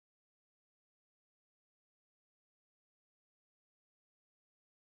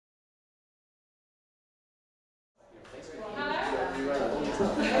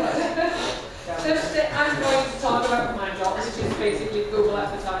I'm going to talk about my job, which is basically Google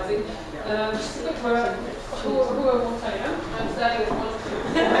advertising. Just a quick word who and what I am. I'm starting at one.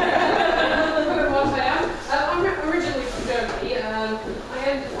 Who and what I am. I'm originally from Germany. I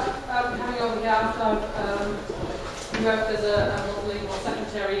ended up coming over here after I've worked as a modeling or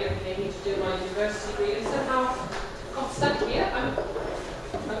secretary and aiming to do my university degree, and somehow got stuck here. I'm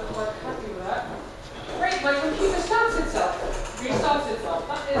not quite happy with that. Great, my computer starts itself. Restarts itself.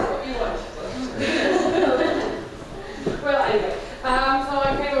 That is what you want. Well, anyway, so I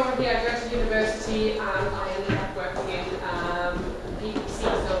came over here, I went to university, and I ended up working in PPC, so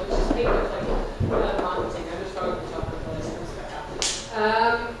which is paper like marketing. I'm just going to talk about this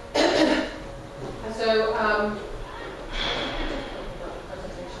and so,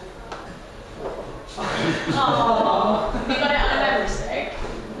 presentation. Oh, you got it on a memory stick?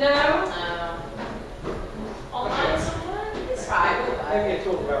 No. Online somewhere? It's right. Maybe you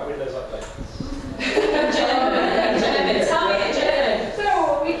talk about Windows updates. German, tell me in German. So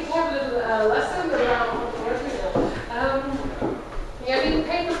we can have a little lesson around working. Yeah, I mean,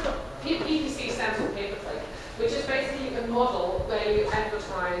 PPC stands for pay-per-click, which is basically a model where you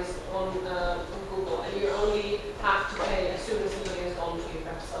advertise on Google, and you only have to pay as soon as somebody has gone to your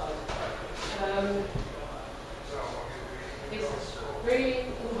website. This is really.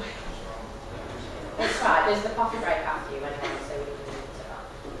 That's right. There's the coffee break after you anyway, so we can move to that.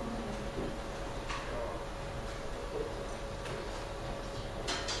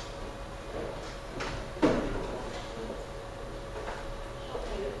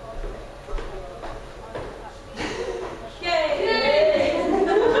 Yay!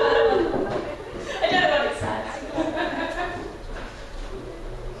 I don't know what it says.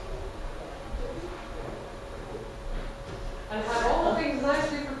 And have all the things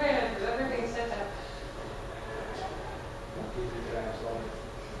nicely prepared with everything set up.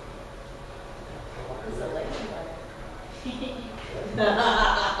 It's a lady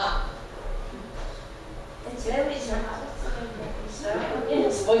It's really not.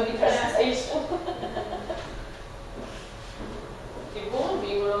 Spoil the presentation. It warned me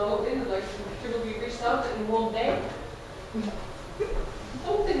when I logged in that like the computer will be restarted in one day.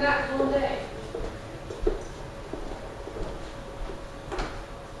 Don't think that in one day.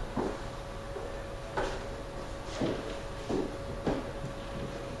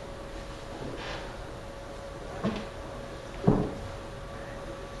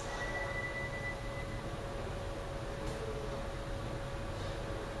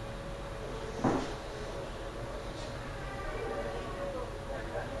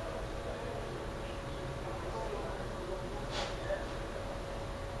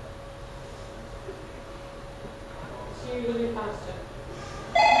 Really faster.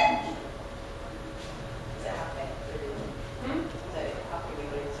 Is it happy? Is it happy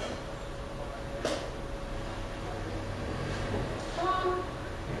with it?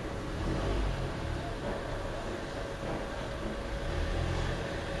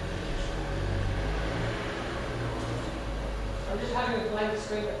 I'm just having a blank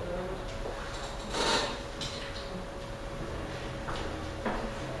screen at the moment. I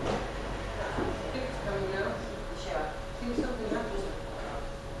think it's coming now. Sure. I think something happened.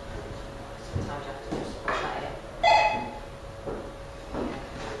 Sometimes you have to just let it.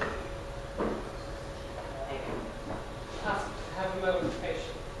 Have a moment of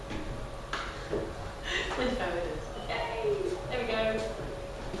patience. With evidence. Yay! There we go.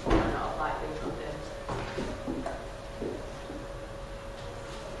 I'm not like being confident.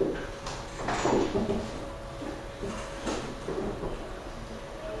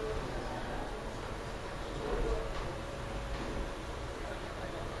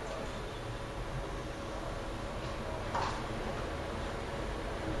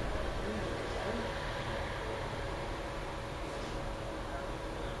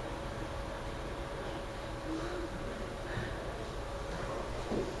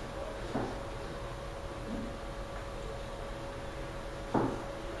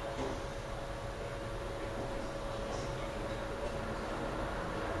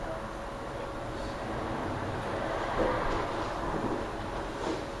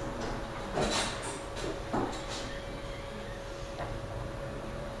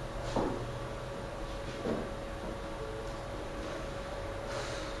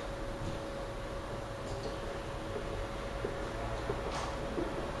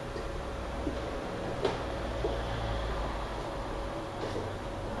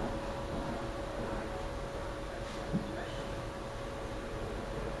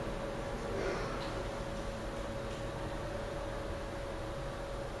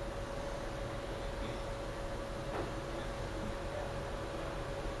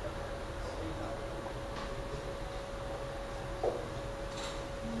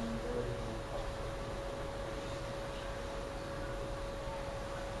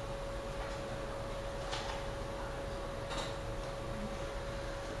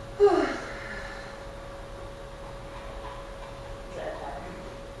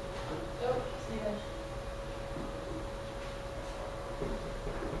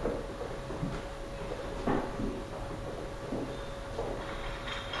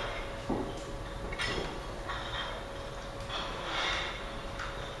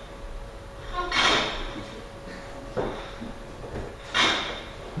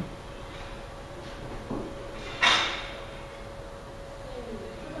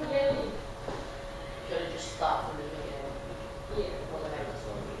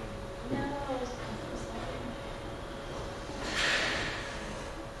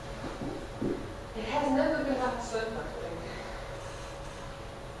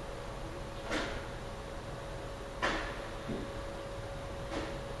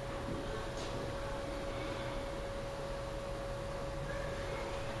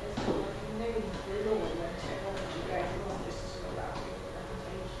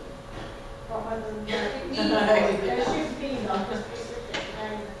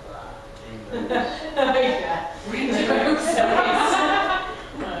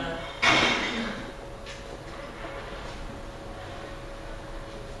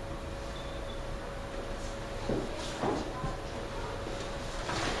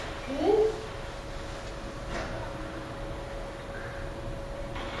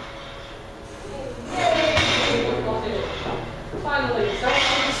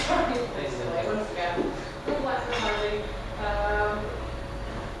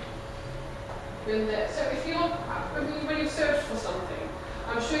 in there. So if you look, when you search for something,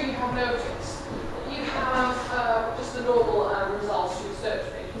 I'm sure you have noticed that you have just the normal results you search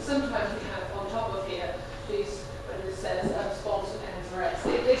for. And sometimes you have on top of here these, when it says sponsored ads.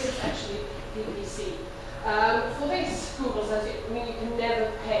 This is actually PPC. For this, Google says you can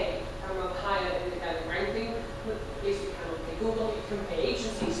never pay higher in the kind of ranking. At least you cannot pay Google. You can pay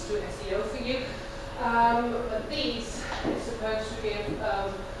agencies to do SEO for you. But these is supposed to give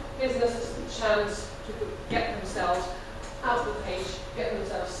businesses the chance to get themselves out of the page, get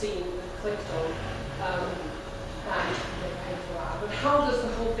themselves seen and clicked on, and they pay for that. But how does the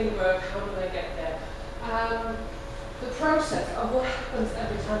whole thing work? How do they get there? The process of what happens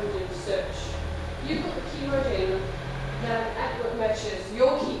every time you do a search. You put the keyword in, then AdWord matches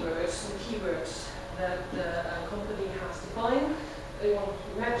your keywords and keywords that the company has defined. They want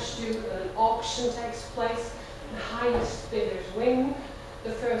to match to, an auction takes place, the highest bidders win.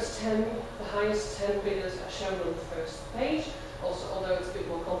 The first 10, the highest 10 bidders are shown on the first page. Also, although it's a bit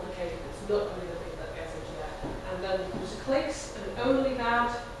more complicated, it's not only the bit that gets into that. And then the user clicks, and only that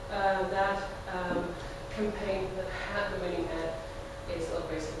campaign that had the winning ad is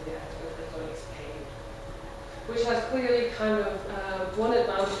basically the ad that is paid. Which has clearly kind of one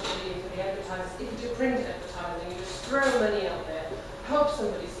advantage for the advertisers. If you do print advertising, you just throw money out there, hope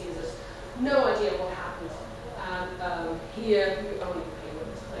somebody sees us, no idea what happens. And here you only pay when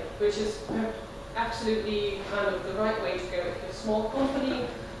it's clicked, which is absolutely kind of the right way to go if you're a small company,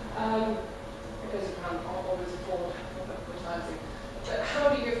 because you can't always afford advertising. But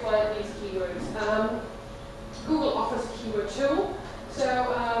how do you find these keywords? Google offers a keyword tool. So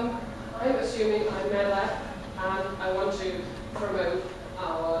I'm assuming I'm MedLab and I want to promote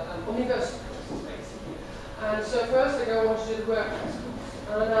our university courses basically. And so first I go, I want to do the WordPress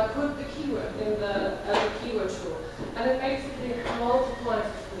course. And I put the keyword in the keyword tool. And it basically multiplies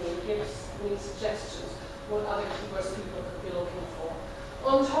it for me and gives me suggestions what other keywords people could be looking for.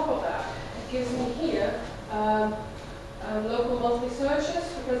 On top of that, it gives me here local monthly searches,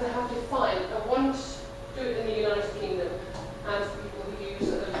 because I have to find, I want to do it in the United Kingdom and for people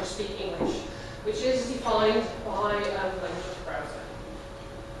who speak English, which is defined by the language browser.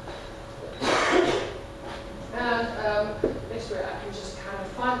 And this way I can just kind of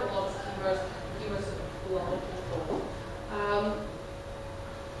find a lot of keywords that people are looking for.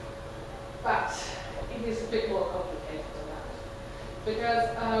 But it is a bit more complicated than that. Because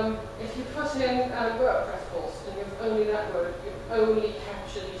if you put in WordPress course and you have only that word, you only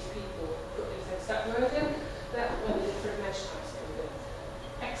capture these people, put this exact word in, that's when the different match types come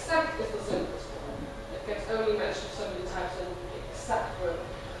in. Exact is the simplest one. It gets only matched if somebody types in the exact word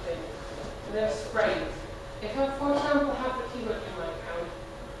thing. And there's phrase. If I, for example, have the keyword in my account,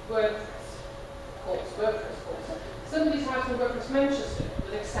 WordPress course, somebody types in WordPress Manchester,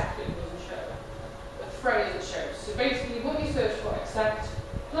 but exactly it doesn't show. The phrase it shows. So basically what you search for, exact,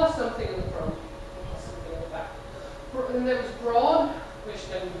 plus something in the front, plus something in the back. And then there was broad, which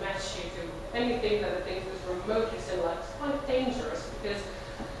can match you to anything that I think is remotely similar. It's quite dangerous because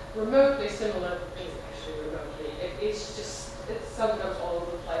remotely similar is actually remotely. It's sometimes all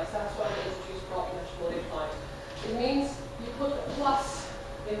over the place. That's why they introduce broad match modified. It means you put a plus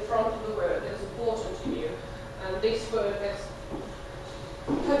in front of the word that's important to you, and this word gets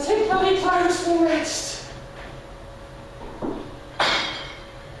particularly closely matched.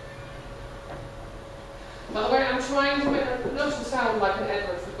 By the way, I'm trying to make it not to sound like an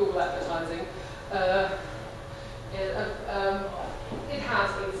advert for Google advertising. It has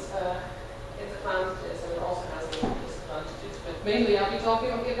its advantages and it also has its disadvantages. But mainly I'll be talking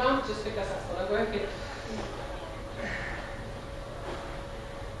about the advantages because that's what I'm working.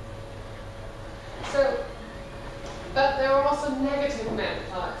 So, but there are also negative meta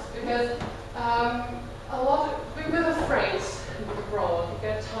types because a lot of, with a phrase abroad, you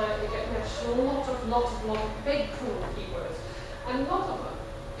get matched to a lot of big pool of keywords, and a lot of them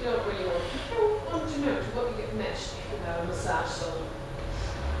you don't really want to know what you get matched if you have a massage salon.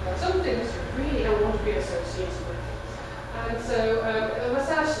 Some things you really don't want to be associated with. And so a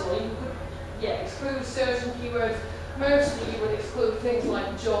massage salon, you could exclude certain keywords. Mostly you would exclude things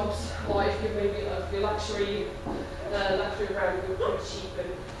like jobs, or if you're maybe a luxury brand, you're pretty cheap.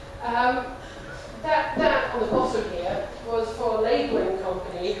 And that on the bottom here was for a labeling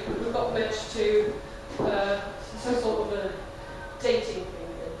company who got matched to some sort of a dating thing.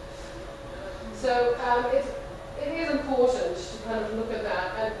 So it is important to kind of look at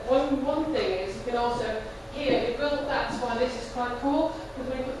that. And one thing is you can also here it will. That's why this is quite cool, because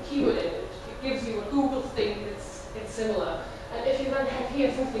when you put the keyword in it gives you a Google thing it's similar. And if you then have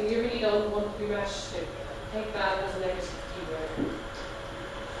here something you really don't want to be matched to, take that as a negative keyword.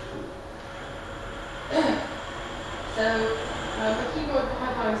 So the keyword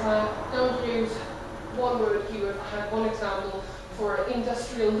headlines don't use one word keyword. I had one example for an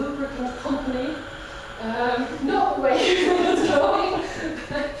industrial lubricant company. Not the way it's going.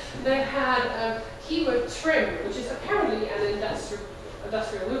 They had keyword trim, which is apparently an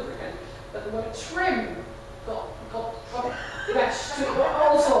industrial lubricant, but the word trim got meshed to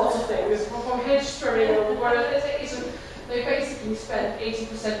all sorts of things, from hedge trimming or whatever it isn't. They basically spent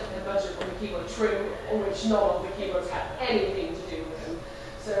 80% of their budget on the keyword trim, on which none of the keywords had anything to do with them.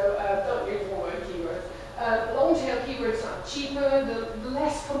 So don't use one-word keywords. Long-tail keywords are cheaper. The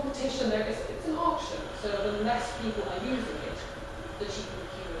less competition there is, it's an auction, so the less people are using it, the cheaper the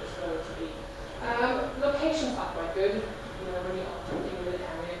keyword is going to be. Locations are quite good. You know, when you're operating in an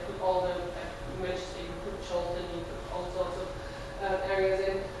area, put all the mentioned, you put Cholton, you put all sorts of areas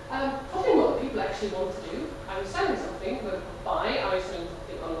in. Probably what people actually want to do. Are you selling something? When people buy, are you selling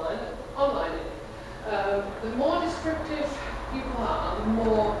something online? Online in it. The more descriptive people are, the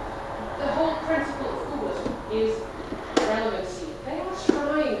more. The whole principle of Google is relevancy. They are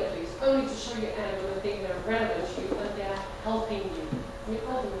trying, at least, only to show you ads when they think they're relevant to you, that they are helping you. I mean,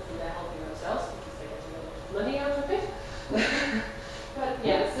 ultimately, they're helping themselves because they're getting a lot of money out of it. But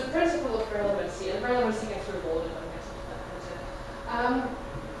yeah, it's the principle of relevancy, and relevancy gets rewarded, I guess, with that content.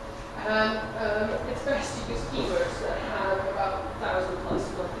 It's best to use keywords that have about 1,000 plus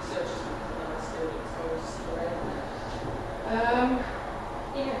monthly searches because it's still going to see around.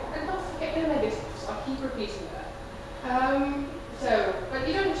 Yeah, and don't forget your negatives. I keep repeating that. But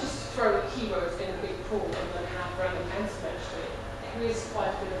you don't just throw keywords in a big pool and then have random answers matched to it. There is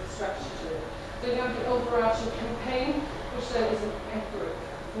quite a bit of strategy to it. So you have the overarching campaign, which then is an ad group.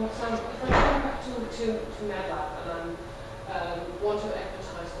 For example, if I go back to MedLab and I want to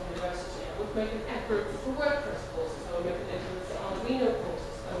advertise on university, I would make an ad group for WordPress courses. I would make an ad group for Arduino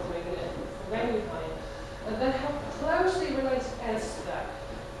courses. I would make an ad group for venue hire. And then have closely related ads to that,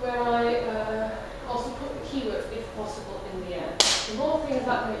 where I also put the keywords, if possible, in the ad. The more things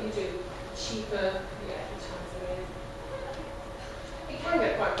that you do, the cheaper the advertising is. It can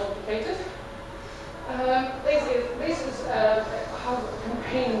get quite complicated. This is a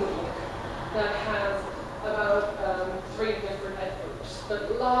campaign week that has about 3 different ad groups, but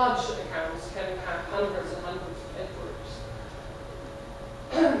large accounts can have hundreds and hundreds of ad groups.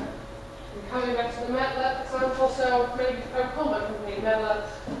 Coming back to the MATLAB example, so maybe Bracamp company MATLAB,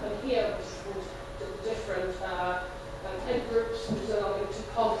 and here we different ad groups, which are into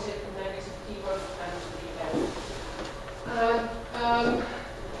positive and negative keywords and the end.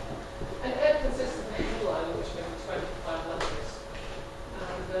 An ad consists of a headline, which may be 25 letters.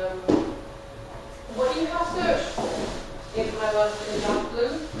 And what you have searched for is highlighted in dark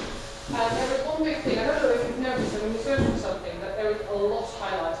blue. And there is one big thing, I don't know if you've noticed that when you search for something, that there is a lot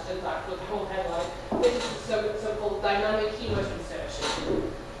highlighted in dark blue, the whole headline. This is the so-called dynamic keyword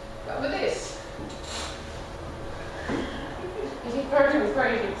insertion. But with this, you keep working with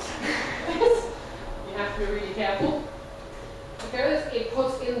gradients. You have to be really careful. Because it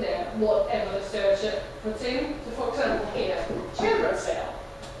puts in there whatever the searcher puts in. So for example here, children's sale,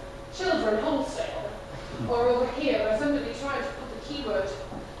 children wholesale. Or over here, where somebody tried to put the keyword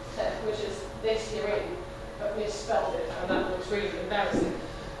which is this here in, but misspelled it, and that looks really embarrassing.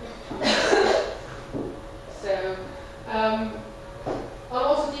 So, and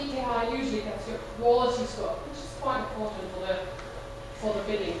also DKI usually gets your quality score, which is quite important for the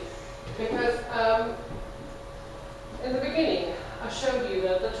bidding, because in the beginning I showed you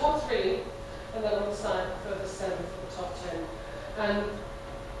the top 3, and then on the side further 7 for the top 10, and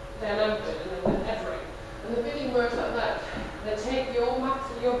they're numbered and then they're average. And the bidding works like that. They take your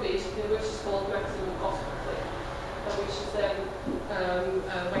bid, which is called maximum cost per click, which is then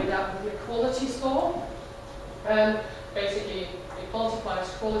weighed out with your quality score. And basically, it multiplies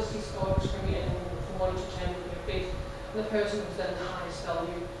quality score, which can be anything from 1 to 10 with your bid. And the person who's then the highest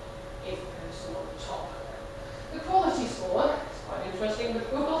value is the person on the top. The quality score is quite interesting with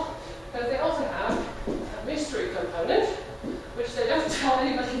Google, because they also have a mystery component, which they don't tell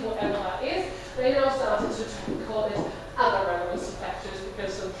anybody whatever that is. They now started to call it other relevancy factors,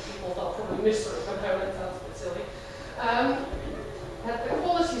 because some people thought probably mystery component sounds a bit silly. The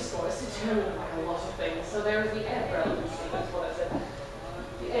quality score is determined by a lot of things. So there is the ad relevancy, that's what I said.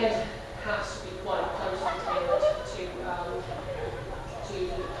 The ad has to be quite closely tailored to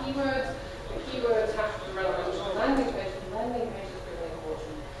the keywords. The keywords have to be relevant to the landing page. The landing page is really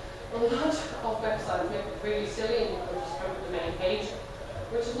important. A lot of websites make it really silly, and you can just go to the main page,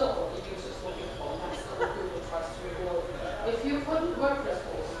 which is not what the user is looking for. That's not what Google tries to reward. If you put WordPress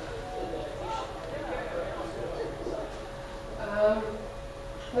courses in there, you should get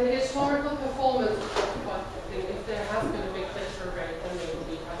the historical performance is quite something, if there has been a big click-through rate, then they will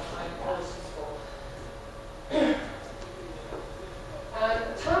be high policies for.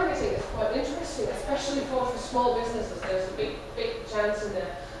 And targeting is quite interesting, especially for small businesses. There's a big chance in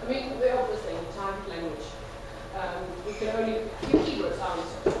there. I mean, the obvious thing, target language. You can only, your keywords are in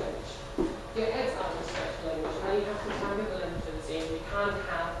search language. Your ads are in search language, and then you have to target the language of the same. You can't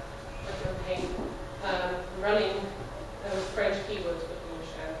have a campaign running with French keywords but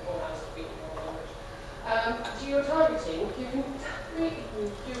English and or else speaking your language. Geo-targeting, you can do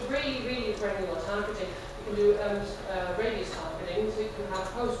really granular targeting. You can do radius targeting, so you can have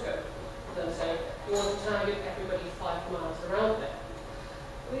a postcode. Then say you want to target everybody 5 miles around there,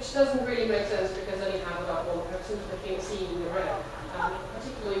 which doesn't really make sense because then you have about one person clicking seeing your ad.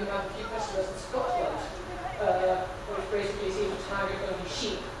 Particularly, you have a few customers in Scotland, which basically seem to target only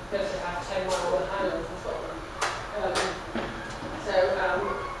sheep because they have 10 miles on the highlands in Scotland. So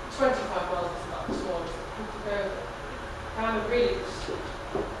 25 miles is about the smallest. Kind of really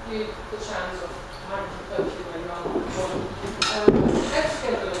give the chance of targeting closely when you're on one.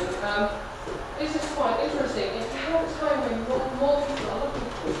 Scheduling. This is quite interesting. If you have a time when more people are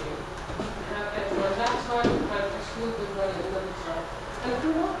looking for you, at that time you kind of exclude them running another time. And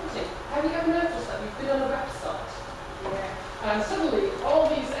through marketing, have you ever noticed that you've been on a website? Yeah. And suddenly all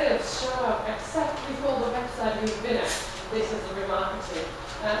these ads show up exactly for the website you've been at. This is the remarketing.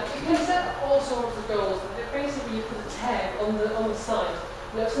 And you can set all sorts of goals. Basically, you put a tag on the site.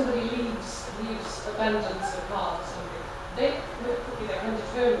 You know, if somebody abandons a car or something, they can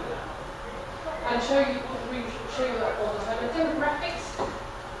determine that and show you that all the time. And demographics,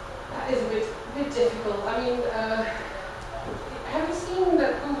 that is a bit difficult. I mean, have you seen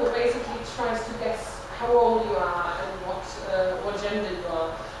that Google basically tries to guess how old you are and what gender you are?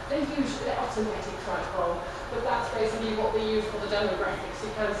 They often get it quite wrong, but that's basically what they use for the demographics.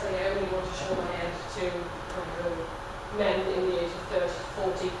 You can say, I only want to show my head to men in the age of 30,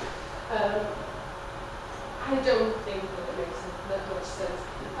 40. I don't think that it makes that much sense.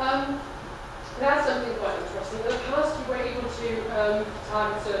 That's something quite interesting. In the past, you were able to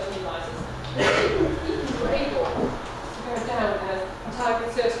target certain devices. You were able to go down and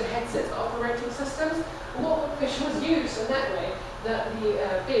target certain headsets, operating systems. Which was used in that way that the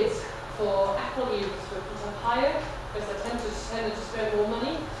bids for Apple users were put up higher because they tended to spend more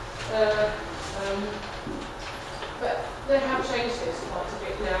money. But they have changed this quite a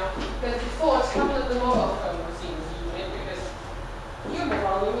bit now. Because before, a tablet and mobile phone was seen as a unit because your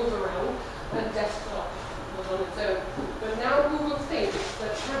mobile, you move around, and desktop was on its own. But now Google thinks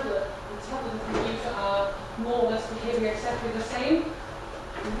that tablet and computer are more or less behaving exactly the same.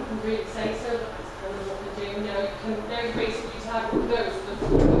 You wouldn't really say so, but that's kind of what we're doing now. You can now basically target those that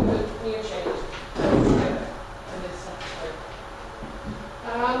new change and this stuff.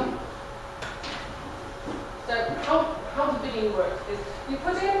 So how the bidding works is you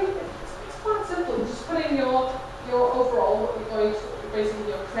put in, it's quite simple, you just put in your overall, what you're going to, basically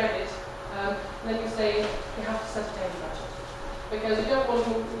your credit, and then you say you have to set a daily budget. Because you don't want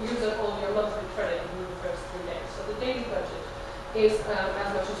to use up all your monthly credit in the first 3 days. So the daily budget is as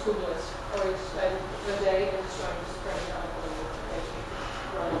much as Google is, or you spend the day and trying to spread it out on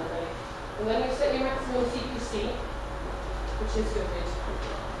the day. And then you set your maximum CPC, which is your bid,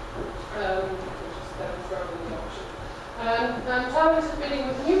 which is then thrown in the option. And targeted bidding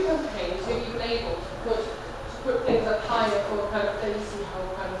with new campaigns, you're even able to put things up higher for kind of, then you see how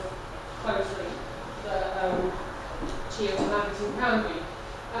kind of closely the geo-targeting can be.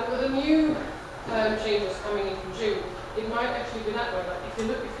 And with the new changes coming in from June, it might actually be that way. Like if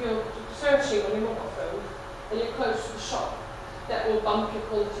you're searching on your mobile phone and you're close to the shop, that will bump your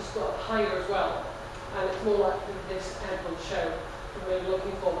quality score up higher as well. And it's more likely this ad will show when you're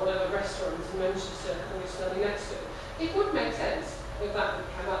looking for whatever restaurants in Manchester and you're standing next to it. It would make sense if that would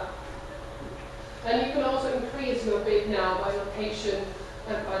come up. And you can also increase your bid now by location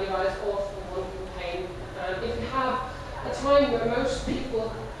and by device or from one campaign. If you have a time where most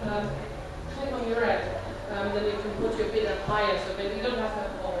people click on your ad, then you can put your bid up higher so that you don't have to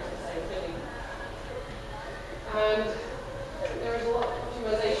have always the same bidding. And there is a lot of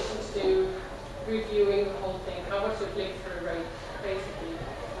optimization to do, reviewing the whole thing, how much your click-through rate, basically.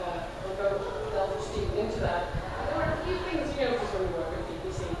 We'll go delve deep into that. There are a few things you notice when you work with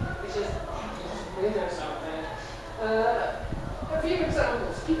PPC, which is Windows out there. A few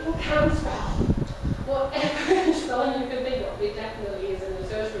examples. People can spell. Whatever spelling you can think of, it definitely is in the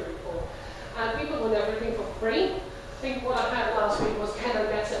search report. And people want everything for free. I think what I had last week was, can I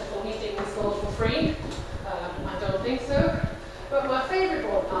get central heating installed for free? I don't think so. But my favorite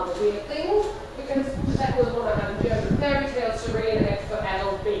one are the weird things, because that was what I had in German. Fairy tales, serene egg for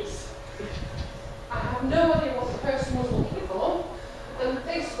adult bees. I have no idea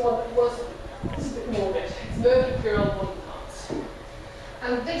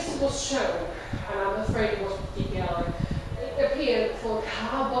for a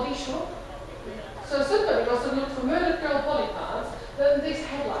car body shop. So somebody must have looked for murdered girl body parts, then this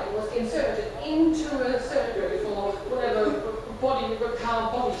headline was inserted into a surgery for whatever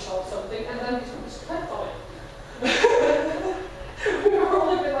car body shop something, and then it was clicked on it. We were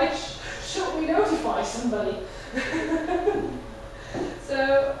all a bit like, should we notify somebody? So,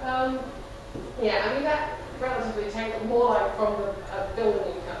 yeah, I mean that relatively taken more like from the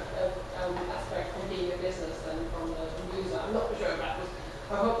building aspect from being a business than from the user. I'm not sure about this.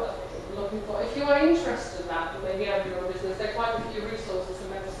 I hope that's what you're looking for. If you are interested in that, and maybe have your own business, there are quite a few resources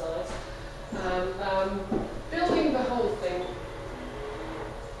and websites. Building the whole thing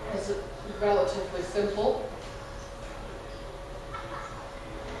is relatively simple.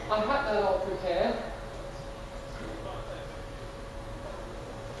 I've had that all prepared.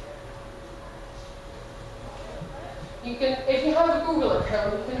 You can, if you have a Google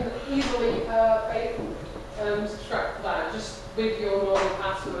account, you can easily subscribe to that just with your normal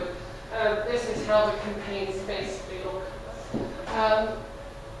password. This is how the campaigns basically look.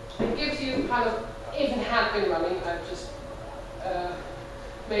 It gives you kind of, if it had been running, I've just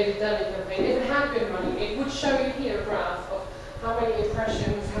made a dummy campaign. If it had been running, it would show you here a graph of how many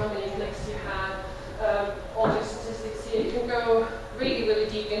impressions, how many clicks you had, all the statistics here. You can go really, really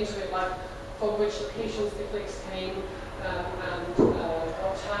deep into it, like from which locations the clicks came, and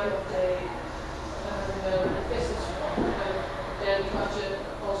what time of day. And this is then budget,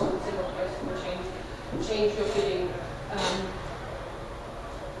 also in single place, you can change your bidding.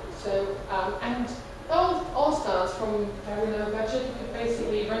 And all starts from very low budget. You could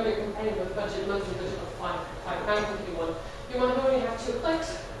basically run your campaign with monthly budget of £5 if you want. You might only have 2 clicks,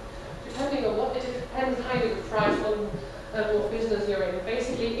 depending on what it depends highly the price on what business you're in.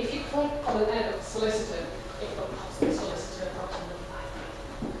 Basically, if you click on an ad of a solicitor, it will cost the solicitor approximately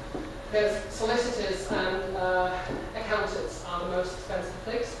 £5. Because solicitors and accountants are the most expensive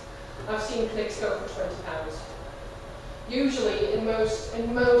clicks. I've seen clicks go for £20. Usually, in most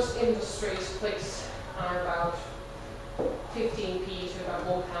industries, clicks are about 15p to about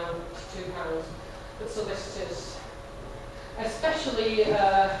 £1 to £2. But solicitors, especially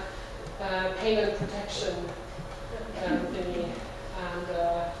payment protection thingy, and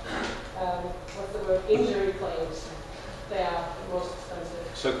what's the word, injury claims, they are the most expensive.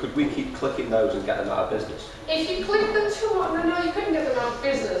 So could we keep clicking those and get them out of business? If you click them too much, no, you couldn't get them out of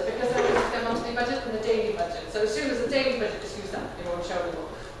business because there is the monthly budget and the daily budget. So as soon as the daily budget is used up, they won't show anymore.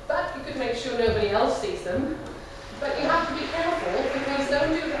 But you could make sure nobody else sees them. But you have to be careful because don't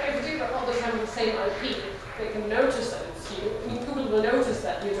do that. If you do that all the time with the same IP, they can notice that it's you. I mean, Google will notice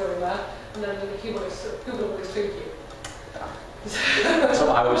that you're doing that, and then Google will exclude you.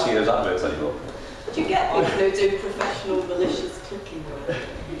 So I always see those adverts anymore. Do you get people who do professional malicious clicking?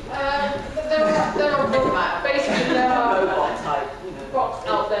 There are basically robot type, you know, bots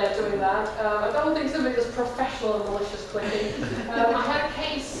out there doing that. I don't think somebody does professional and malicious clicking. I had a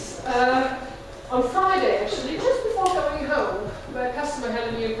case on Friday, actually, just before going home, where a customer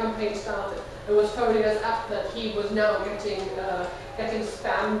had a new campaign started and was phoning us up that he was now getting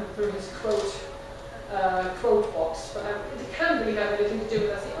spam through his quote box. But it can't really have anything to do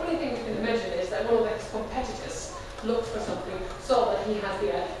with us. The only thing you can imagine is that one of his competitors looked for something, saw that he has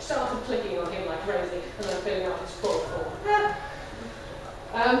the ad, started clicking on him like crazy, and then filling out his quote form.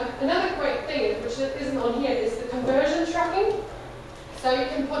 Another great thing, which isn't on here, is the conversion tracking. So you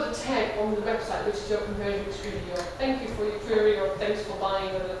can put a tag on the website, which is your conversion, which is your thank you for your query or thanks for buying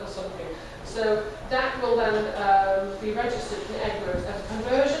or something. So that will then be registered in AdWords as a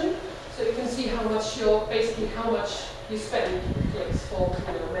conversion. So you can see how much how much you spend clicks for,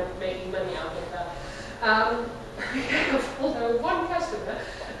 making money out of that. We have also one customer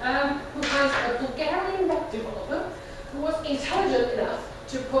who has a Bulgarian web developer who was intelligent enough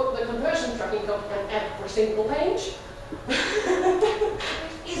to put the conversion tracking code on every single page. It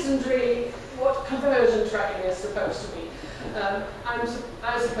isn't really what conversion tracking is supposed to be. I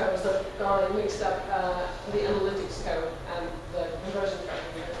suppose that guy mixed up the analytics code and the conversion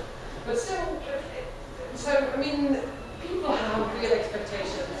tracking code. But still, so I mean, people have real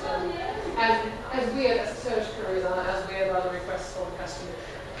expectations, as weird as search queries are, as weird are the requests from the customer,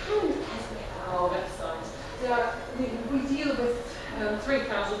 and as we have our websites. We deal with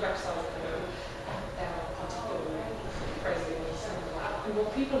 3,000 websites at the moment, and there are particularly crazy ones. And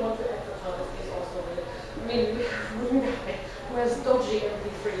what people want to advertise is also weird. I mean, we have one guy who has dodgy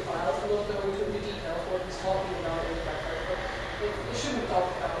MP3 files. I'm not going into details what he's talking about in the background, but you shouldn't talk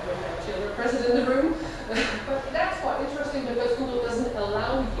about it when you have children present in the room. But that's quite interesting because Google doesn't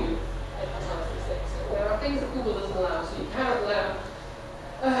allow you advertise these things. So there are things that Google doesn't allow. So you cannot allow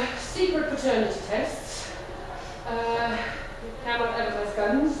secret paternity tests. You cannot advertise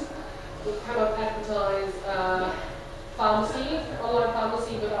guns. You cannot advertise pharmacy, online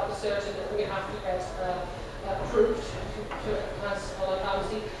pharmacy, without the certain that we have to get approved to advertise online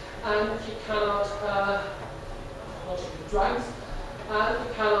pharmacy. And you cannot drugs, and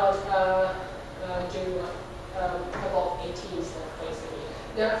you cannot do above 18 stuff, basically.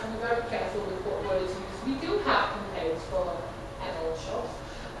 You have to be very careful with what words you use. We do have campaigns for adult shops,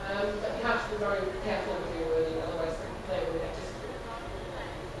 but you have to be very careful with your wording, otherwise they will get disagreed.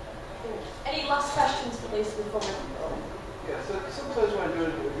 Any last questions for Lisa before we go? Yeah, so sometimes when I do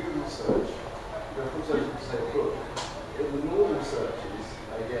a Google search, sometimes people say book. In the normal searches,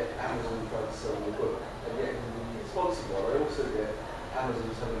 I get Amazon trying to sell me a book. And yet in the sponsored one, I also get Amazon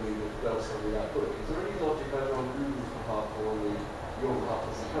telling me that they'll sell me that book. Is there any logic either on Google's behalf or on your behalf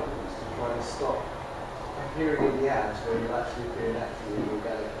as a company to try and stop appearing in the ads where you actually appear naturally in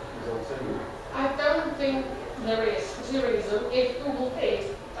organic results anyway? I don't think there is, for two reasons. If Google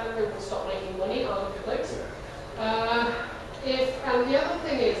did, then Google would stop making money out of your clicks. And the other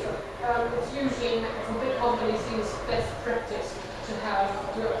thing is that it's usually, for big companies, seems best practice to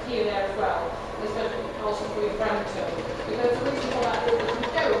appear there as well, especially also for your brand too. Because the reason for that is that if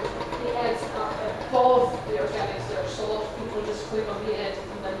you don't, the ads are above the organic search, so a lot of people just click on the ad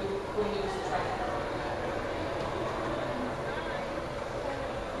and then you will use the tracking.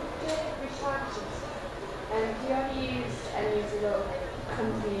 Do you ever use any sort of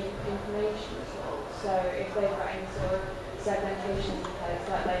company information at all? So if they've got any sort of segmentation in place,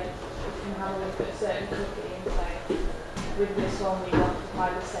 like they can have a look at a certain cookie and say, with this one we want to apply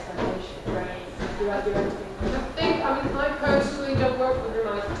this segmentation for any, do you ever do anything? I personally don't work with the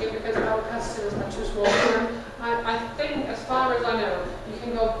marketing because our customers are too small for them. I think, as far as I know, you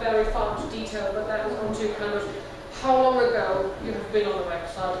can go very far into detail, but that is onto kind of how long ago you have been on the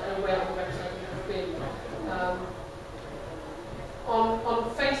website and where on the website you have been. On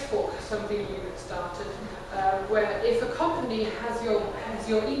Facebook, something new that started, where if a company has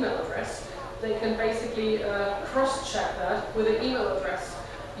your email address, they can basically cross-check that with an email address.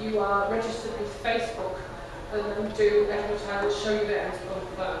 You are registered with Facebook, and then do advertise, show you that it's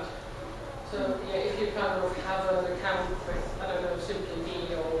confirmed. So yeah, if you kind of have an account with, I don't know, Simply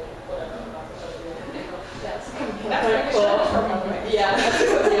Me or whatever. That's very cool. Yeah, that's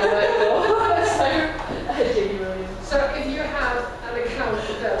what I work for. So if you have an account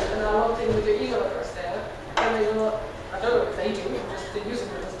with them and are logged in with your email address there, then they will, I don't know if they do, I'm just using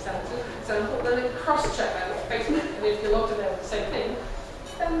it as an example, then they cross-check that with Facebook, and if you're logged in there with the same thing,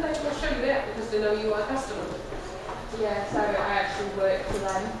 then they will show you that because they know you are a customer. Yeah, so I actually work for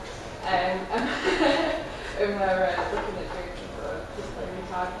them, and we're looking at doing display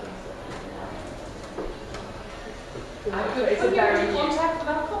retargeting stuff. I could put you in contact with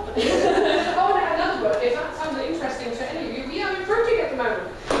our company. Oh, no, another word, if that's